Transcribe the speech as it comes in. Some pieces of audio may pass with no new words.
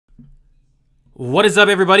What is up,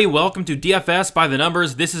 everybody? Welcome to DFS by the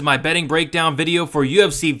Numbers. This is my betting breakdown video for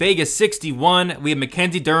UFC Vegas 61. We have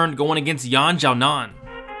Mackenzie Dern going against Yan Xiaonan.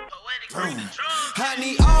 I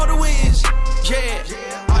need all the wins,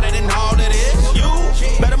 yeah. All that and all that is.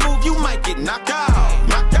 You better move, you might get knocked out.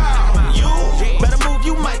 Knocked out. You better move,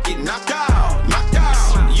 you might get knocked out. Knocked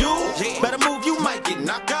out. You better move, you might get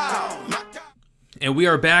knocked out. And we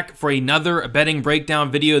are back for another betting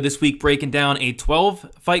breakdown video this week, breaking down a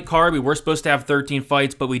 12-fight card. We were supposed to have 13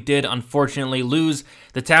 fights, but we did unfortunately lose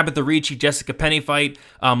the Tabitha Ricci-Jessica Penne fight.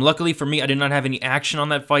 Luckily for me, I did not have any action on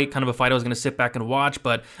that fight, kind of a fight I was going to sit back and watch,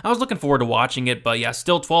 but I was looking forward to watching it. But yeah,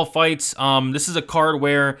 still 12 fights. This is a card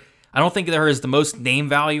where I don't think there is the most name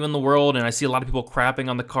value in the world, and I see a lot of people crapping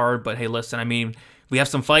on the card, but hey, listen, I mean, we have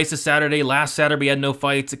some fights this Saturday. Last Saturday, we had no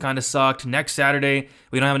fights. It kind of sucked. Next Saturday,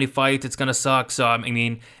 we don't have any fights. It's going to suck. So, I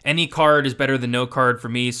mean, any card is better than no card for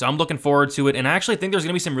me. So, I'm looking forward to it. And I actually think there's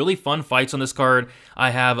going to be some really fun fights on this card. I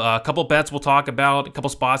have a couple bets we'll talk about, a couple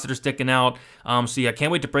spots that are sticking out. So, yeah, can't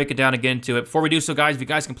wait to break it down and get into it. Before we do so, guys, if you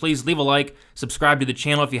guys can please leave a like, subscribe to the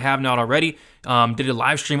channel if you have not already. Did a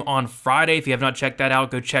live stream on Friday. If you have not checked that out,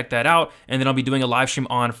 go check that out. And then I'll be doing a live stream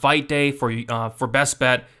on Fight Day for best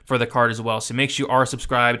bet for the card as well. So make sure you are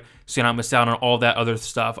subscribed so you don't miss out on all that other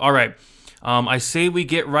stuff. All right. I say we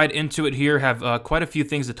get right into it here. Have quite a few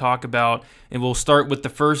things to talk about, and we'll start with the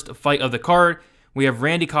first fight of the card. We have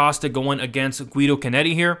Randy Costa going against Guido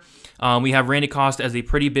Canetti here. We have Randy Costa as a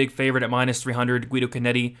pretty big favorite at minus 300, Guido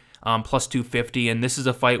Canetti plus 250, and this is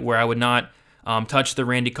a fight where I would not touch the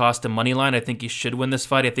Randy Costa money line. I think he should win this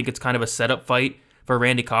fight. I think it's kind of a setup fight for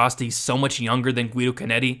Randy Costa. He's so much younger than Guido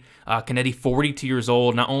Canetti. Canetti, 42 years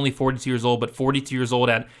old, not only 42 years old, but 42 years old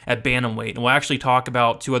at bantamweight. And we'll actually talk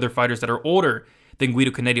about two other fighters that are older than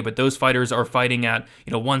Guido Canetti, but those fighters are fighting at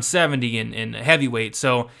 170 in heavyweight.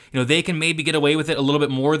 So they can maybe get away with it a little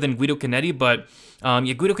bit more than Guido Canetti, but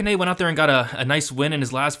yeah, Guido Canetti went out there and got a nice win in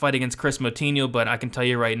his last fight against Chris Moutinho, but I can tell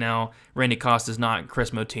you right now, Randy Costa is not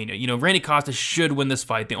Chris Moutinho. Randy Costa should win this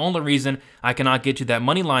fight. The only reason I cannot get you that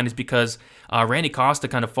money line is because Randy Costa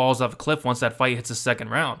kind of falls off a cliff once that fight hits the second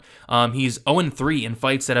round. He's 0-3 in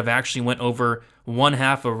fights that have actually went over one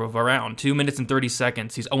half of a round, 2 minutes and 30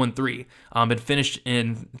 seconds. He's 0-3. Been finished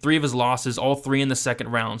in 3 of his losses, all 3 in the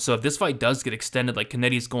second round. So if this fight does get extended, like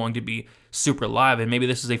Canetti's going to be super live, and maybe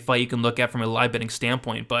this is a fight you can look at from a live betting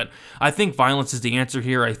standpoint. But I think violence is the answer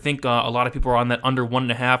here. I think a lot of people are on that under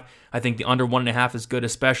 1.5. I think the under 1.5 is good,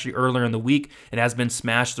 especially earlier in the week. It has been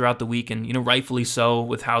smashed throughout the week, and rightfully so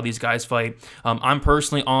with how these guys fight. I'm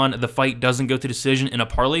personally on the fight doesn't go to decision in a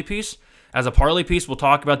parlay piece. As a parlay piece, we'll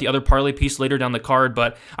talk about the other parlay piece later down the card,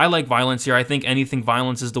 but I like violence here. I think anything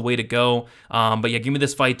violence is the way to go. But yeah, give me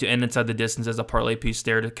this fight to end inside the distance as a parlay piece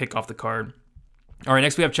there to kick off the card. All right,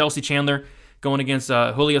 next we have Chelsea Chandler going against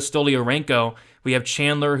Julio Stolyarenko. We have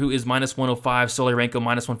Chandler, who is minus 105, Stolyarenko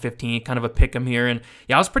minus 115, kind of a pick 'em here. And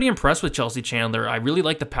yeah, I was pretty impressed with Chelsea Chandler. I really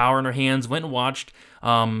like the power in her hands. Went and watched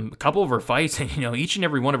a couple of her fights, and each and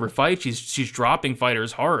every one of her fights, she's dropping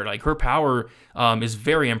fighters hard. Like, her power is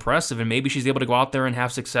very impressive, and maybe she's able to go out there and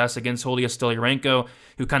have success against Julio Stolyarenko,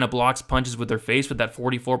 who kind of blocks punches with her face with that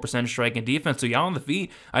 44% strike and defense. So yeah, on the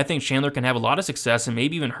feet, I think Chandler can have a lot of success and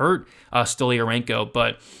maybe even hurt Stolyarenko.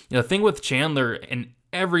 But the thing with Chandler in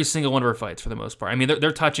every single one of her fights, for the most part, I mean,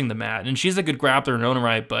 they're touching the mat, and she's a good grappler in her own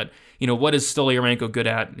right, but what is Stolyarenko good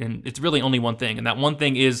at? And it's really only one thing, and that one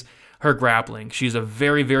thing is her grappling. She's a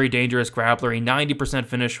very, very dangerous grappler, a 90%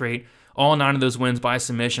 finish rate, all 9 of those wins by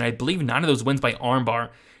submission. I believe 9 of those wins by armbar.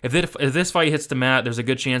 If this fight hits the mat, there's a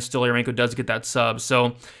good chance Stolyarenko does get that sub.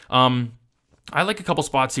 So I like a couple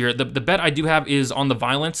spots here. The bet I do have is on the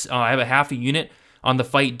violence. I have a half a unit on the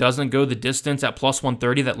fight doesn't go the distance at plus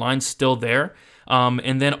 130. That line's still there.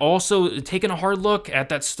 And then also taking a hard look at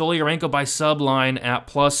that Stolyarenko by sub line at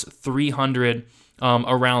plus 300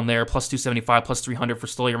 around there, plus 275, plus 300 for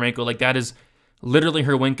Stolyarenko. Like, that is literally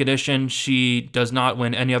her win condition. She does not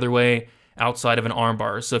win any other way outside of an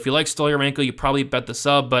armbar. So if you like Stolyarenko, you probably bet the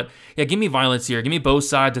sub. But yeah, give me violence here. Give me both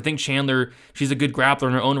sides. I think Chandler, she's a good grappler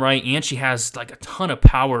in her own right, and she has like a ton of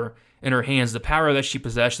power in her hands. The power that she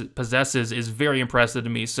possesses is very impressive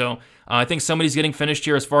to me. So I think somebody's getting finished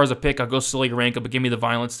here. As far as a pick, I'll go Stolyarenko, but give me the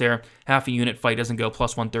violence there. Half a unit fight doesn't go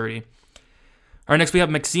plus 130. All right, next we have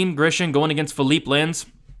Maxime Grishin going against Philippe Lins.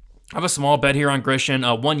 I have a small bet here on Grishin,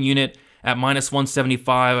 1 unit at minus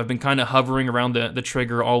 175. I've been kind of hovering around the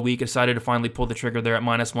trigger all week. Decided to finally pull the trigger there at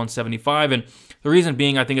minus 175. And the reason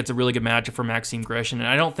being, I think it's a really good matchup for Maxime Grishin. And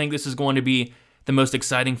I don't think this is going to be the most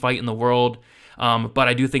exciting fight in the world, but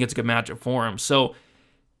I do think it's a good matchup for him. So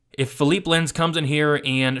If Philippe Lins comes in here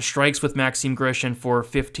and strikes with Maxime Grishin for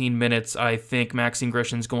 15 minutes, I think Maxime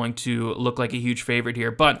Grishin's going to look like a huge favorite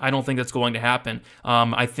here, but I don't think that's going to happen.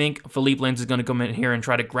 I think Philippe Lins is going to come in here and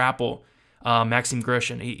try to grapple Maxime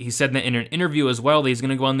Grishin. He said that in an interview as well that he's going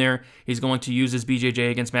to go in there, he's going to use his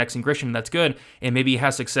BJJ against Maxime Grishin, and that's good, and maybe he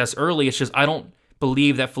has success early. It's just I don't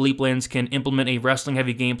believe that Philippe Lins can implement a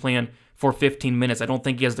wrestling-heavy game plan for 15 minutes. I don't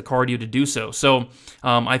think he has the cardio to do so. So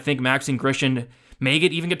I think Maxime Grishin may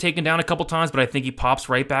even get taken down a couple times, but I think he pops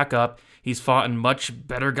right back up. He's fought in much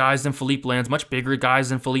better guys than Philippe Lins, much bigger guys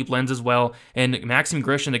than Philippe Lins as well. And Maxime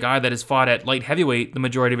Grishin, the guy that has fought at light heavyweight the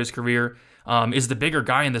majority of his career, is the bigger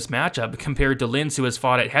guy in this matchup compared to Lins, who has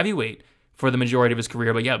fought at heavyweight for the majority of his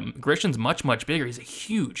career. But yeah, Grishin's much, much bigger. He's a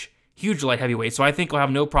huge light heavyweight. So I think he'll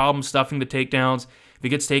have no problem stuffing the takedowns. If he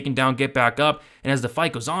gets taken down, get back up. And as the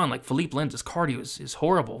fight goes on, like Philippe Lins' cardio is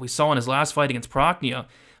horrible. We saw in his last fight against Prochnio,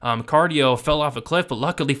 cardio fell off a cliff, but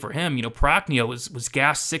luckily for him, Prochnio was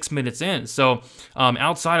gassed 6 minutes in. So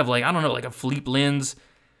outside of like a Philippe Lins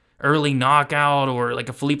early knockout or like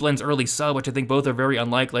a Philippe Lins early sub, which I think both are very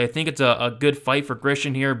unlikely, I think it's a good fight for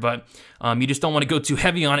Grishin here, but you just don't want to go too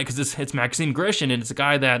heavy on it because it's Maxime Grishin, and it's a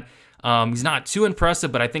guy that he's not too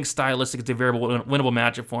impressive, but I think stylistic it's a very winnable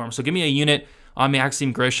matchup for him. So give me a unit on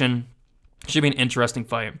Maxime Grishin. Should be an interesting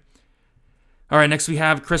fight. All right, next we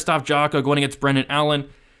have Krzysztof Jotko going against Brendan Allen.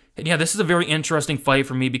 And yeah, this is a very interesting fight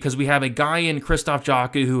for me because we have a guy in Krzysztof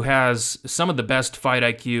Jotko who has some of the best fight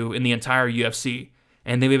IQ in the entire UFC.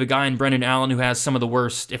 And then we have a guy in Brendan Allen who has some of the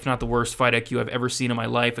worst, if not the worst, fight IQ I've ever seen in my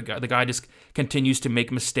life. The guy just continues to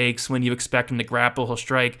make mistakes. When you expect him to grapple, he'll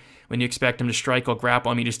strike. When you expect him to strike, he'll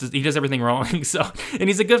grapple. I mean, he does everything wrong. And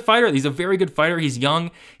he's a good fighter. He's a very good fighter. He's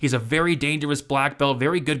young. He's a very dangerous black belt,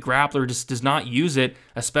 very good grappler. Just does not use it,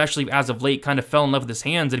 especially as of late. Kind of fell in love with his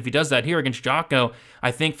hands. And if he does that here against Jotko,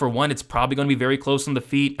 I think for one, it's probably going to be very close on the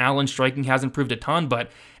feet. Allen's striking has improved a ton, but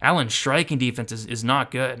Allen's striking defense is not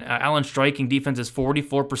good. Allen's striking defense is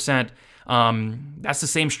 44%. That's the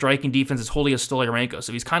same striking defense as Julius Stoliarenko.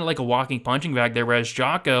 So he's kind of like a walking punching bag there, whereas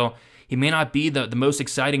Jotko, he may not be the most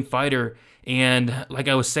exciting fighter. And like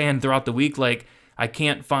I was saying throughout the week, like I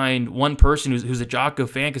can't find one person who's a Jotko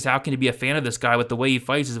fan, because how can he be a fan of this guy with the way he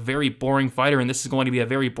fights? He's a very boring fighter, and this is going to be a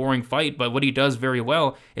very boring fight. But what he does very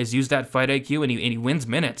well is use that fight IQ, and he wins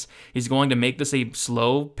minutes. He's going to make this a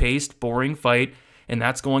slow-paced, boring fight, and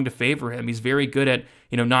that's going to favor him. He's very good at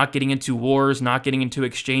not getting into wars, not getting into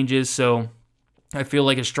exchanges. So I feel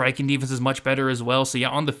like his striking defense is much better as well. So yeah,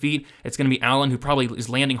 on the feet, it's going to be Allen who probably is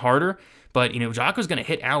landing harder. But Jotko's going to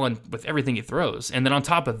hit Allen with everything he throws. And then on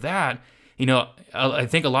top of that, I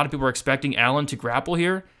think a lot of people are expecting Allen to grapple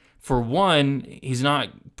here. For one, he's not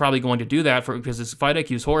probably going to do that because his fight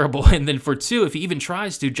IQ is horrible. And then for two, if he even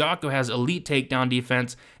tries to, Jotko has elite takedown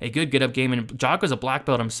defense, a good get-up game, and Jotko's a black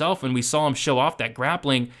belt himself, and we saw him show off that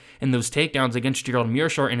grappling and those takedowns against Gerald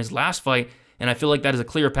Meerschaert in his last fight, and I feel like that is a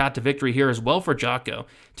clear path to victory here as well for Jotko.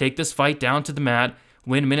 Take this fight down to the mat,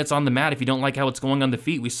 win minutes on the mat if you don't like how it's going on the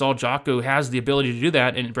feet. We saw Jotko has the ability to do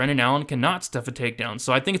that, and Brendan Allen cannot stuff a takedown.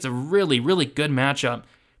 So I think it's a really, really good matchup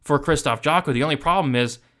for Krzysztof Jotko. The only problem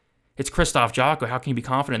is it's Krzysztof Jotko. How can you be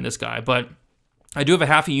confident in this guy? But I do have a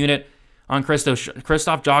half a unit on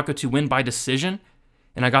Krzysztof Jotko to win by decision,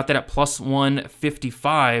 and I got that at plus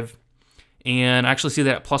 155, and I actually see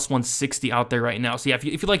that at plus 160 out there right now. So yeah, if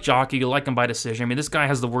you like Jotko, you like him by decision. I mean, this guy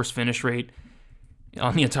has the worst finish rate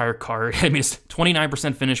on the entire card. I mean, it's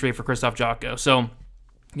 29% finish rate for Krzysztof Jotko. So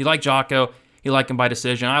you like Jotko, you like him by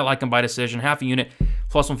decision. I like him by decision. Half a unit,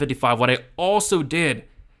 plus 155. What I also did,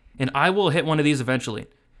 and I will hit one of these eventually,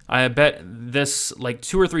 I bet this like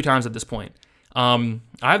 2 or 3 times at this point. I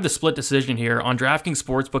have the split decision here. On DraftKings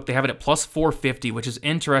Sportsbook, they have it at plus 450, which is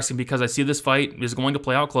interesting because I see this fight is going to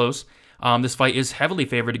play out close. This fight is heavily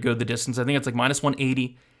favored to go the distance. I think it's like minus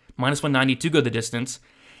 180, minus 190 to go the distance.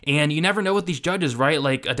 And you never know with these judges, right?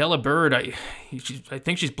 Like Adela Bird, I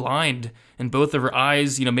think she's blind in both of her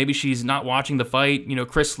eyes. Maybe she's not watching the fight.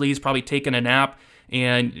 Chris Lee's probably taking a nap.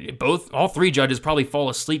 And all 3 judges probably fall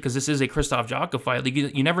asleep because this is a Krzysztof Jotko fight. Like,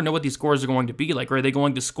 you never know what these scores are going to be. Like, are they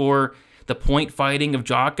going to score the point fighting of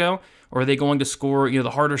Jotko, or are they going to score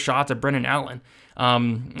the harder shots of Brendan Allen?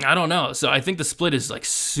 I don't know. So I think the split is like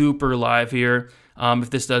super live here if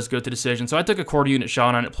this does go to decision. So I took a quarter unit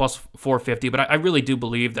shot on it, plus 450, but I really do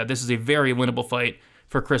believe that this is a very winnable fight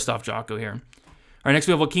for Krzysztof Jotko here. All right, next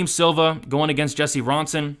we have Joaquim Silva going against Jesse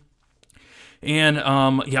Ronson. And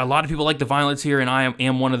yeah, a lot of people like the violence here, and I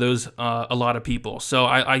am one of those, a lot of people. So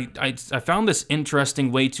I found this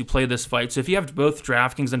interesting way to play this fight. So if you have both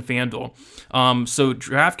DraftKings and FanDuel, so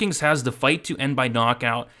DraftKings has the fight to end by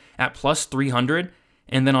knockout at plus 300,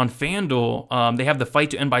 And then on FanDuel, they have the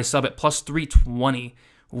fight to end by sub at plus 320,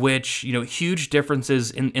 which, you know, huge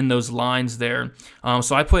differences in those lines there.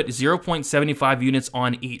 So I put 0.75 units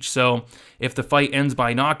on each. So if the fight ends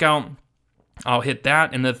by knockout, I'll hit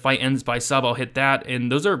that, and the fight ends by sub, I'll hit that.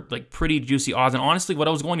 And those are like pretty juicy odds. And honestly, what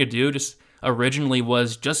I was going to do just originally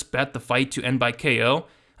was just bet the fight to end by KO.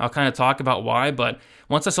 I'll kind of talk about why, but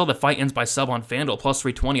once I saw the fight ends by sub on FanDuel plus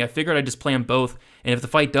 320, I figured I'd just play them both, and if the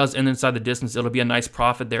fight does end inside the distance, it'll be a nice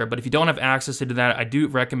profit there. But if you don't have access to that, I do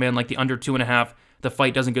recommend like the under 2.5, the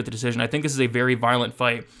fight doesn't go to decision. I think this is a very violent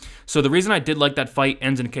fight. So the reason I did like that fight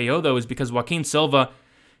ends in KO, though, is because Joaquin Silva,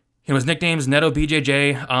 you know, his nickname's Neto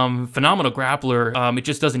BJJ, phenomenal grappler. It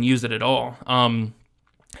just doesn't use it at all.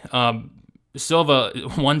 Silva,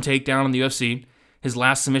 one takedown in the UFC. His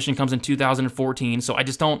last submission comes in 2014, so I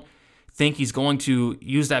just don't think he's going to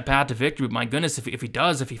use that path to victory. But my goodness, if he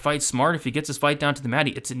does, if he fights smart, if he gets his fight down to the mat,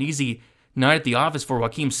 it's an easy night at the office for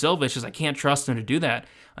Joaquin Silva. It's just I can't trust him to do that.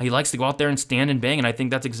 He likes to go out there and stand and bang, and I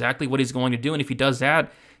think that's exactly what he's going to do. And if he does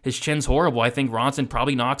that, his chin's horrible. I think Ronson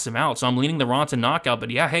probably knocks him out. So I'm leaning the Ronson knockout.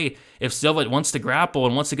 But yeah, hey, if Silva wants to grapple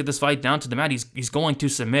and wants to get this fight down to the mat, he's going to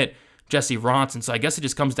submit Jesse Ronson. So I guess it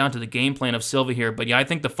just comes down to the game plan of Silva here. But yeah, I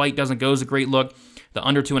think the fight doesn't go is a great look. The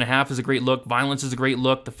under 2.5 is a great look. Violence is a great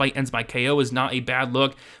look. The fight ends by KO is not a bad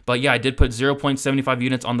look. But yeah, I did put 0.75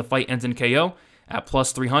 units on the fight ends in KO at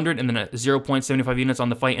plus 300, and then 0.75 units on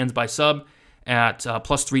the fight ends by sub at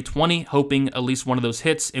plus 320, hoping at least one of those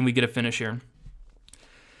hits, and we get a finish here.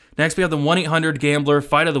 Next, we have the 1-800 Gambler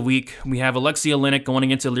Fight of the Week. We have Alexei Oleinik going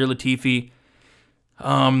against Ilir Latifi.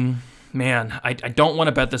 Man, I don't want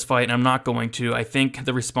to bet this fight, and I'm not going to. I think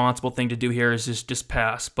the responsible thing to do here is just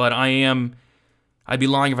pass. But I'd be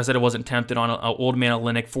lying if I said I wasn't tempted on an old man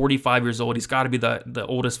Oleinik, 45 years old. He's got to be the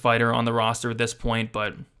oldest fighter on the roster at this point,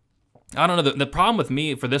 but I don't know. The problem with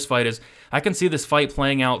me for this fight is I can see this fight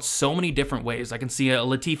playing out so many different ways. I can see a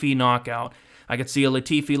Latifi knockout. I could see a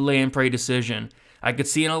Latifi lay-and-pray decision. I could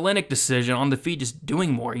see an Oleinik decision on the feet just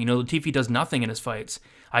doing more. You know, Latifi does nothing in his fights.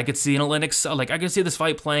 I could see an Oleinik, I could see this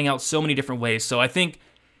fight playing out so many different ways. So I think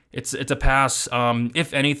it's a pass.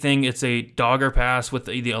 If anything, it's a dogger pass with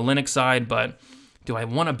the Oleinik side, but do I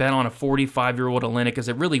want to bet on a 45-year-old Oleinik? Is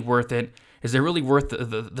it really worth it? Is it really worth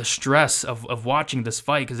the stress of watching this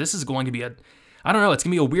fight? Because this is going to be I don't know, it's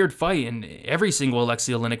going to be a weird fight, and every single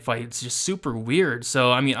Alexei Oleinik fight, it's just super weird.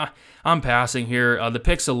 So, I mean, I'm passing here. The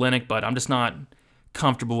pick's Oleinik, but I'm just not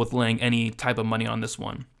comfortable with laying any type of money on this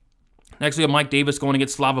one. Next, we have Mike Davis going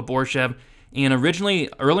against Slava Borshev. And originally,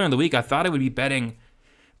 earlier in the week, I thought I would be betting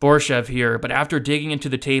Borshev here, but after digging into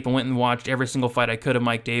the tape, I went and watched every single fight I could of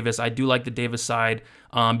Mike Davis. I do like the Davis side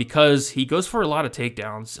because he goes for a lot of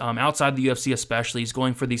takedowns. Outside the UFC especially, he's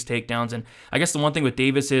going for these takedowns. And I guess the one thing with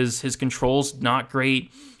Davis is his control's not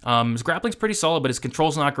great. His grappling's pretty solid, but his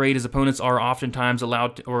control's not great. His opponents are oftentimes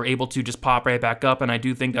allowed to, or able to just pop right back up, and I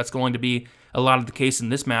do think that's going to be a lot of the case in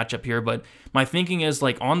this matchup here. But my thinking is,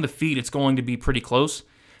 like, on the feet, it's going to be pretty close.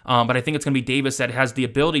 But I think it's going to be Davis that has the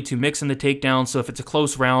ability to mix in the takedown. So if it's a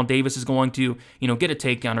close round, Davis is going to, get a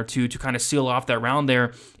takedown or two to kind of seal off that round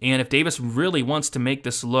there. And if Davis really wants to make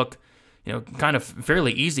this look, kind of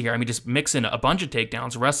fairly easy here, I mean, just mix in a bunch of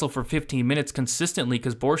takedowns, wrestle for 15 minutes consistently,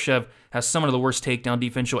 because Borshev has some of the worst takedown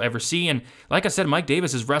defense you'll ever see. And like I said, Mike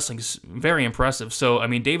Davis' wrestling is very impressive. So, I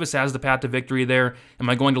mean, Davis has the path to victory there. Am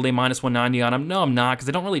I going to lay minus 190 on him? No, I'm not, because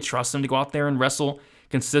I don't really trust him to go out there and wrestle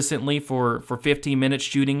consistently for 15 minutes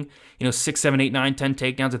shooting, 6, 7, 8, 9, 10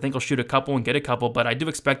 takedowns. I think he'll shoot a couple and get a couple, but I do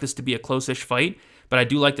expect this to be a close-ish fight. But I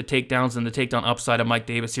do like the takedowns and the takedown upside of Mike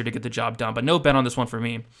Davis here to get the job done. But no bet on this one for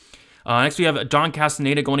me. Next, we have John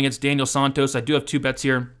Castaneda going against Daniel Santos. I do have two bets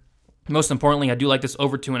here. Most importantly, I do like this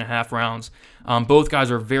over 2.5 rounds. Both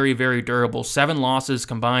guys are very, very durable. 7 losses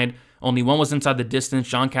combined. Only one was inside the distance.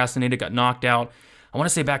 John Castaneda got knocked out, I want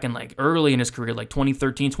to say back in early in his career,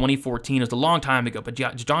 2013, 2014. It was a long time ago. But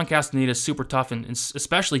yeah, John Castaneda is super tough, and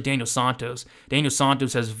especially Daniel Santos. Daniel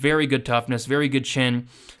Santos has very good toughness, very good chin.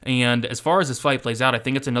 And as far as this fight plays out, I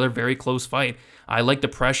think it's another very close fight. I like the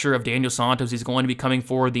pressure of Daniel Santos. He's going to be coming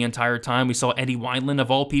forward the entire time. We saw Eddie Wineland, of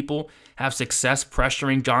all people, have success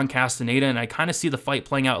pressuring John Castaneda, and I kind of see the fight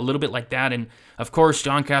playing out a little bit like that. And of course,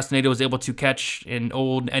 John Castaneda was able to catch an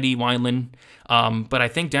old Eddie Wineland, but I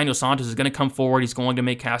think Daniel Santos is going to come forward. He's going to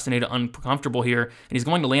make Castaneda uncomfortable here, and he's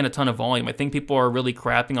going to land a ton of volume. I think people are really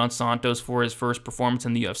crapping on Santos for his first performance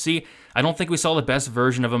in the UFC. I don't think we saw the best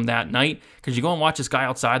version of him that night, because you go and watch this guy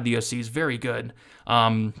outside the UFC, he's very good.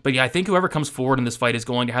 But yeah, I think whoever comes forward in this fight is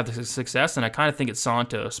going to have the success, and I kind of think it's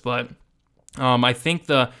Santos, but I think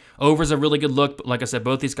the over is a really good look, but like I said,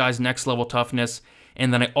 both these guys next level toughness.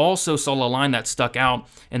 And then I also saw a line that stuck out,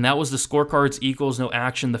 and that was the scorecards equals no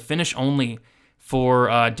action, the finish only for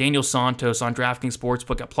Daniel Santos on DraftKings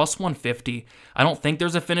Sportsbook at plus 150. I don't think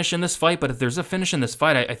there's a finish in this fight, but if there's a finish in this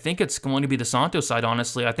fight, I think it's going to be the Santos side,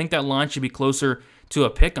 honestly. I think that line should be closer to a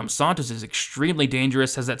pick'em. Santos is extremely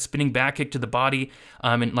dangerous, has that spinning back kick to the body.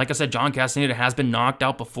 And like I said, John Castaneda has been knocked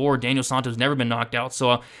out before. Daniel Santos never been knocked out.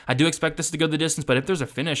 So I do expect this to go the distance, but if there's a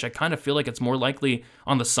finish, I kind of feel like it's more likely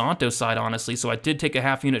on the Santos side, honestly. So I did take a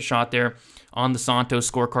half-unit shot there on the Santos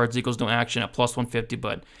scorecards equals no action at plus 150,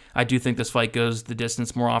 but I do think this fight goes the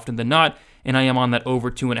distance more often than not, and I am on that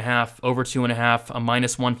over 2.5, a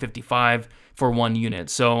minus 155 for 1 unit.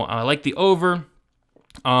 So I like the over.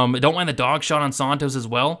 I don't mind the dog shot on Santos as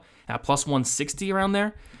well at plus 160 around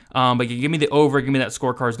there. But you give me the over, give me that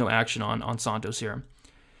scorecards no action on Santos here.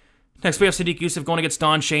 Next, we have Sadiq Youssef going against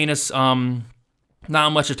Don Shainis.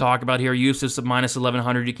 Not much to talk about here. Youssef's at minus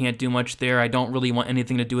 1100. You can't do much there. I don't really want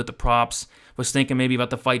anything to do with the props. Was thinking maybe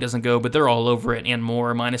about the fight doesn't go, but they're all over it and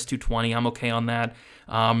more. Minus 220. I'm okay on that.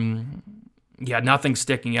 Yeah, nothing's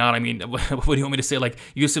sticking out. I mean, what do you want me to say? Like,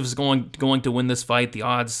 Youssef is going to win this fight. The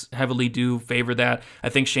odds heavily do favor that. I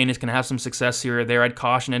think Shainis can have some success here or there. I'd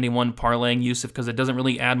caution anyone parlaying Youssef because it doesn't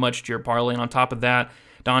really add much to your parlay. And on top of that,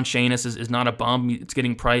 Don Shainis is not a bum. It's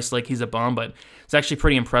getting priced like he's a bum, but it's actually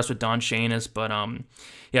pretty impressed with Don Shainis. But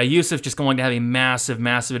yeah, Youssef just going to have a massive,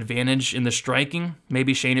 massive advantage in the striking.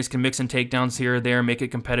 Maybe Shainis can mix in takedowns here or there, make it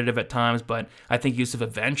competitive at times, but I think Youssef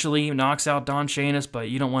eventually knocks out Don Shainis, but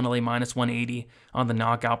you don't want to lay minus 180 on the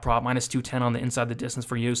knockout prop, minus 210 on the inside the distance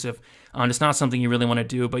for Youssef. It's not something you really want to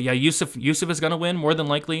do, but yeah, Youssef is going to win more than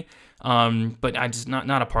likely, but I just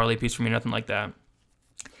not a parlay piece for me, nothing like that.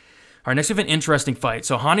 All right, next we have an interesting fight.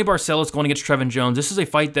 So Hany Barcelos going against Trevin Jones. This is a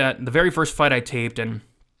fight that, the very first fight I taped, and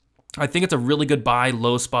I think it's a really good buy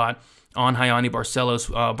low spot on Hany Barcelos.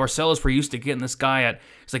 Barcelos, we're used to getting this guy at,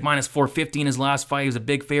 it's like minus 450 in his last fight. He was a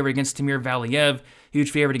big favorite against Timur Valiev, huge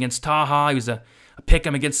favorite against Taha. He was a pick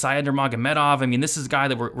him against Syed Nurmagomedov. I mean, this is a guy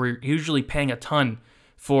that we're usually paying a ton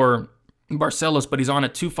for Barcelos, but he's on a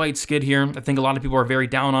 2-fight skid here. I think a lot of people are very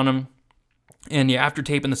down on him. And yeah, after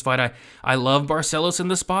taping this fight, I love Barcelos in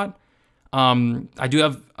this spot. I do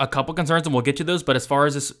have a couple concerns, and we'll get to those, but as far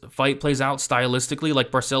as this fight plays out stylistically, like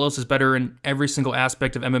Barcelos is better in every single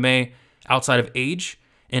aspect of MMA outside of age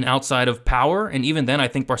and outside of power, and even then, I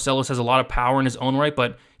think Barcelos has a lot of power in his own right,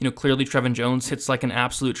 but, you know, clearly Trevin Jones hits like an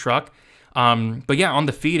absolute truck. But yeah, on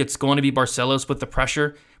the feet, it's going to be Barcelos with the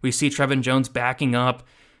pressure. We see Trevin Jones backing up,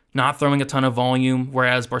 not throwing a ton of volume,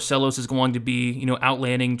 whereas Barcelos is going to be, you know,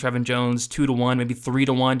 outlanding Trevin Jones 2-1, maybe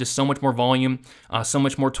 3-1, just so much more volume, so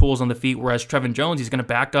much more tools on the feet, whereas Trevin Jones, he's going to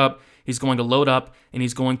back up, he's going to load up, and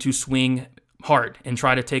he's going to swing hard and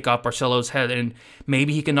try to take off Barcelos' head, and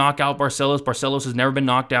maybe he can knock out Barcelos. Barcelos has never been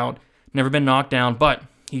knocked out, never been knocked down, but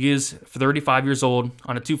he is 35 years old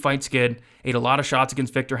on a 2-fight skid, ate a lot of shots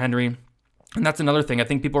against Victor Henry, and that's another thing. I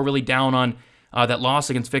think people are really down on that loss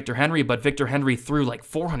against Victor Henry, but Victor Henry threw like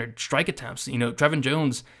 400 strike attempts. You know, Trevin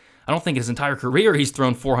Jones, I don't think his entire career he's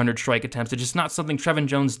thrown 400 strike attempts. It's just not something Trevin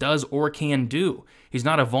Jones does or can do. He's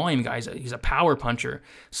not a volume guy. He's a power puncher.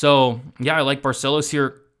 So, yeah, I like Barcelos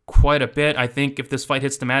here quite a bit. I think if this fight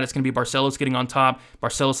hits the mat, it's going to be Barcelos getting on top.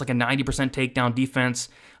 Barcelos like a 90% takedown defense.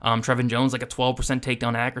 Trevin Jones like a 12%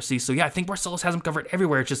 takedown accuracy. So, yeah, I think Barcelos has him covered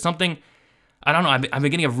everywhere. It's just something, I don't know, I've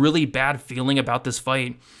been getting a really bad feeling about this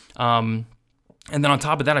fight. And then on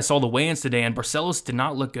top of that, I saw the weigh-ins today, and Barcelos did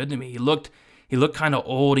not look good to me. He looked kind of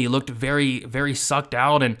old. He looked very, very sucked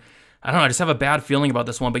out, and I don't know. I just have a bad feeling about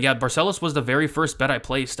this one. But yeah, Barcelos was the very first bet I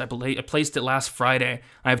placed. I placed it last Friday.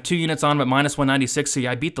 I have 2 units on him at minus 196, so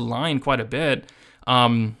yeah, I beat the line quite a bit.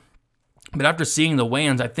 But after seeing the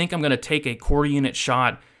weigh-ins, I think I'm going to take a quarter-unit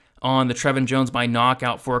shot on the Trevin Jones by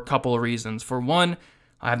knockout for a couple of reasons. For one,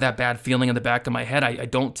 I have that bad feeling in the back of my head. I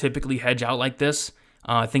don't typically hedge out like this.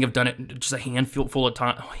 I think I've done it just a handful of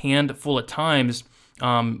times.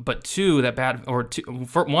 But two,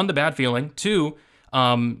 one, the bad feeling. Two,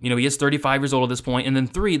 you know, he is 35 years old at this point. And then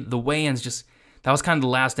 3, the weigh-ins that was kind of the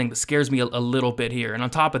last thing that scares me a little bit here. And on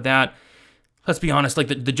top of that, let's be honest, like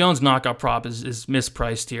the Jones knockout prop is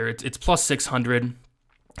mispriced here. It's plus 600.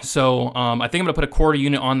 So I think I'm going to put a quarter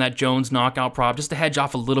unit on that Jones knockout prop just to hedge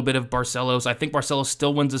off a little bit of Barcelos. I think Barcelos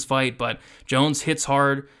still wins this fight, but Jones hits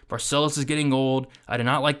hard. Barcelos is getting old. I do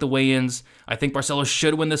not like the weigh-ins. I think Barcelos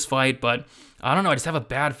should win this fight, but I don't know. I just have a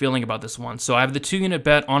bad feeling about this one. So I have the 2-unit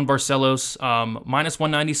bet on Barcelos, minus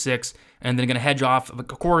 196, and then going to hedge off a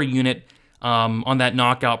quarter unit on that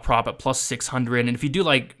knockout prop at plus 600. And if you do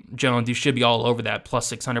like Jones, you should be all over that plus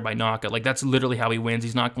 600 by knockout. Like, that's literally how he wins.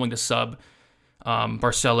 He's not going to sub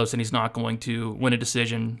Barcelos, and he's not going to win a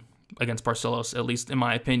decision against Barcelos, at least in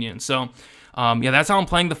my opinion. So, yeah, that's how I'm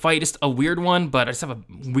playing the fight. Just a weird one, but I just have a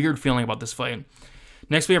weird feeling about this fight.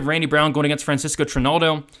 Next, we have Randy Brown going against Francisco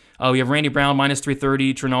Trinaldo. We have Randy Brown minus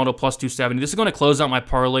 330, Trinaldo plus 270. This is going to close out my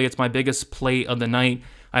parlay. It's my biggest play of the night.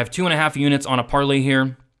 I have 2.5 units on a parlay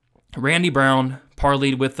here. Randy Brown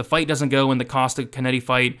parlayed with the fight doesn't go in the Costa Canetti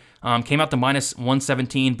fight. Came out to minus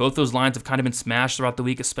 117. Both those lines have kind of been smashed throughout the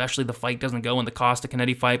week, especially the fight doesn't go in the Costa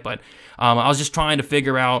Canetti fight. But I was just trying to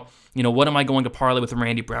figure out, what am I going to parlay with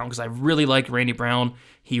Randy Brown? Because I really liked Randy Brown.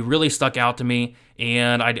 He really stuck out to me,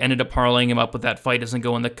 and I ended up parlaying him up with that fight doesn't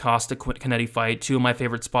go in the Costa Canetti fight. Two of my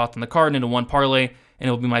favorite spots on the card into one parlay, and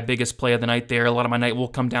it will be my biggest play of the night there. A lot of my night will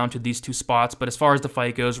come down to these two spots. But as far as the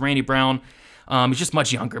fight goes, Randy Brown, he's just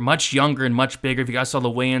much younger and much bigger. If you guys saw the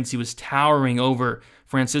weigh-ins, he was towering over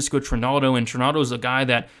Francisco Trinaldo, and Trinaldo's a guy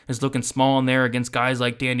that is looking small in there against guys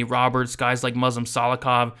like Danny Roberts, guys like Muslim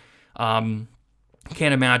Salikov.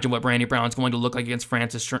 Can't imagine what Randy Brown's going to look like against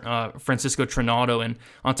Francisco Trinaldo. And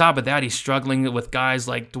on top of that, he's struggling with guys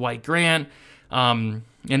like Dwight Grant. And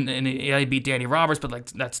yeah, he beat Danny Roberts,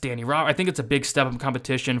 but that's Danny Roberts. I think it's a big step up in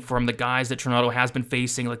competition from the guys that Trinaldo has been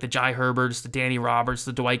facing, like the Jai Herberts, the Danny Roberts,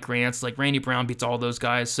 the Dwight Grants. Like Randy Brown beats all those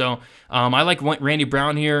guys. So I like Randy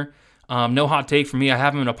Brown here. No hot take for me. I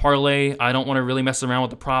have him in a parlay. I don't want to really mess around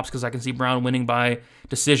with the props because I can see Brown winning by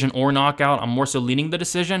decision or knockout. I'm more so leaning the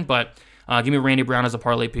decision, but give me Randy Brown as a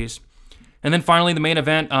parlay piece. And then finally, the main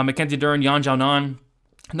event, Mackenzie Dern, Yan Xiaonan.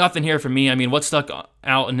 Nothing here for me. I mean, what stuck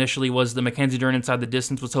out initially was the Mackenzie Dern inside the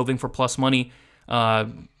distance. Was hoping for plus money. Not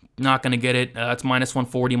going to get it. It's minus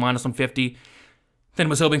 140, minus 150. Then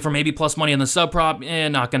was hoping for maybe plus money on the sub prop.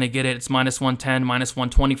 Not going to get it. It's minus 110, minus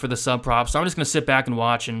 120 for the sub prop. So I'm just going to sit back and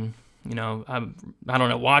watch and, I don't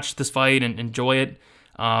know, watch this fight and enjoy it.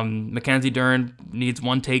 Mackenzie Dern needs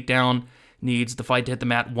one takedown. Needs the fight to hit the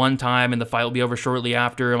mat one time, and the fight will be over shortly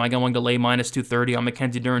after. Am I going to lay minus 230 on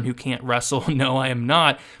Mackenzie Dern, who can't wrestle? No, I am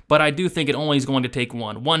not. But I do think it only is going to take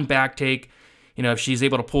one back take. If she's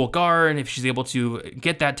able to pull guard, if she's able to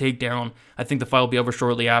get that takedown, I think the fight will be over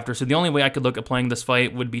shortly after. So the only way I could look at playing this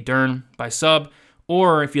fight would be Dern by sub,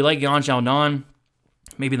 or if you like Yan Xiaonan,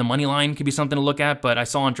 maybe the money line could be something to look at. But I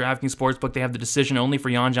saw on DraftKings Sportsbook they have the decision only for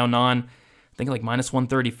Yan Xiaonan. I think like minus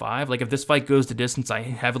 135. Like if this fight goes to distance, I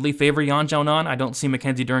heavily favor Yan Xiaonan. I don't see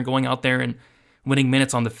Mackenzie Dern going out there and winning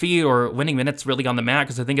minutes on the feet or winning minutes really on the mat,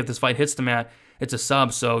 because I think if this fight hits the mat, it's a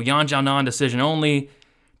sub. So Yan Xiaonan decision only,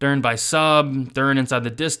 Dern by sub, Dern inside the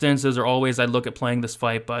distance. Those are always I look at playing this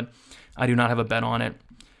fight, but I do not have a bet on it.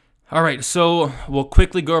 All right, so we'll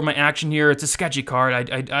quickly go over my action here. It's a sketchy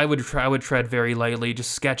card. I would tread very lightly,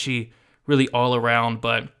 just sketchy, really all around.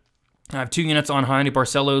 But I have 2 units on Jaime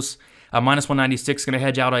Barcelos. Minus 196, going to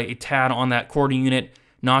hedge out a tad on that quarter unit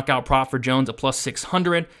knockout prop for Jones at plus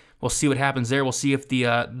 600. We'll see what happens there. We'll see if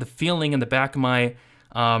the feeling in the back of my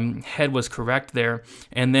head was correct there.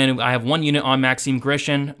 And then I have 1 unit on Maxime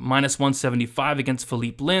Grishin, minus 175 against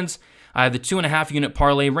Philippe Lins. I have the 2.5 unit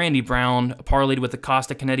parlay, Randy Brown, parlayed with the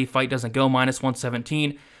Costa Canetti fight doesn't go, minus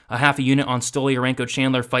 117. A half a unit on Stoliarenko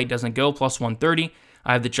Chandler fight doesn't go, plus 130.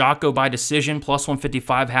 I have the Jocko by decision, plus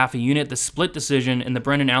 155, half a unit. The split decision in the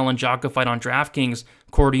Brendan Allen Jocko fight on DraftKings,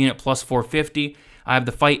 quarter unit, plus 450. I have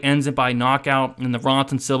the fight ends by knockout in the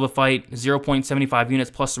Ronson Silva fight, 0.75 units,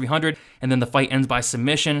 plus 300. And then the fight ends by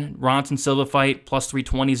submission, Ronson Silva fight, plus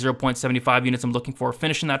 320, 0.75 units. I'm looking for a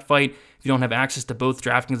finish in that fight. If you don't have access to both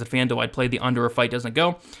DraftKings and FanDuel, I'd play the under or fight doesn't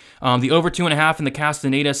go. The over 2.5 in the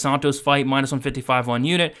Castaneda Santos fight, minus 155 1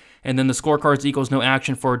 unit. And then the scorecards equals no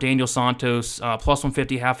action for Daniel Santos, plus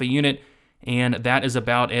 150, half a unit. And that is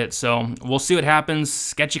about it. So we'll see what happens.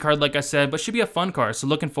 Sketchy card, like I said, but should be a fun card. So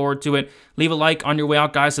looking forward to it. Leave a like on your way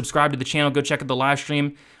out, guys. Subscribe to the channel. Go check out the live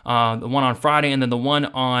stream, the one on Friday, and then the one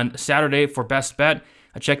on Saturday for Best Bet.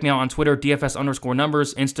 Check me out on Twitter,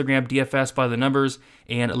 DFS_numbers, Instagram, DFS by the numbers,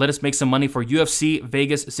 and let us make some money for UFC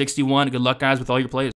Vegas 61. Good luck, guys, with all your plays.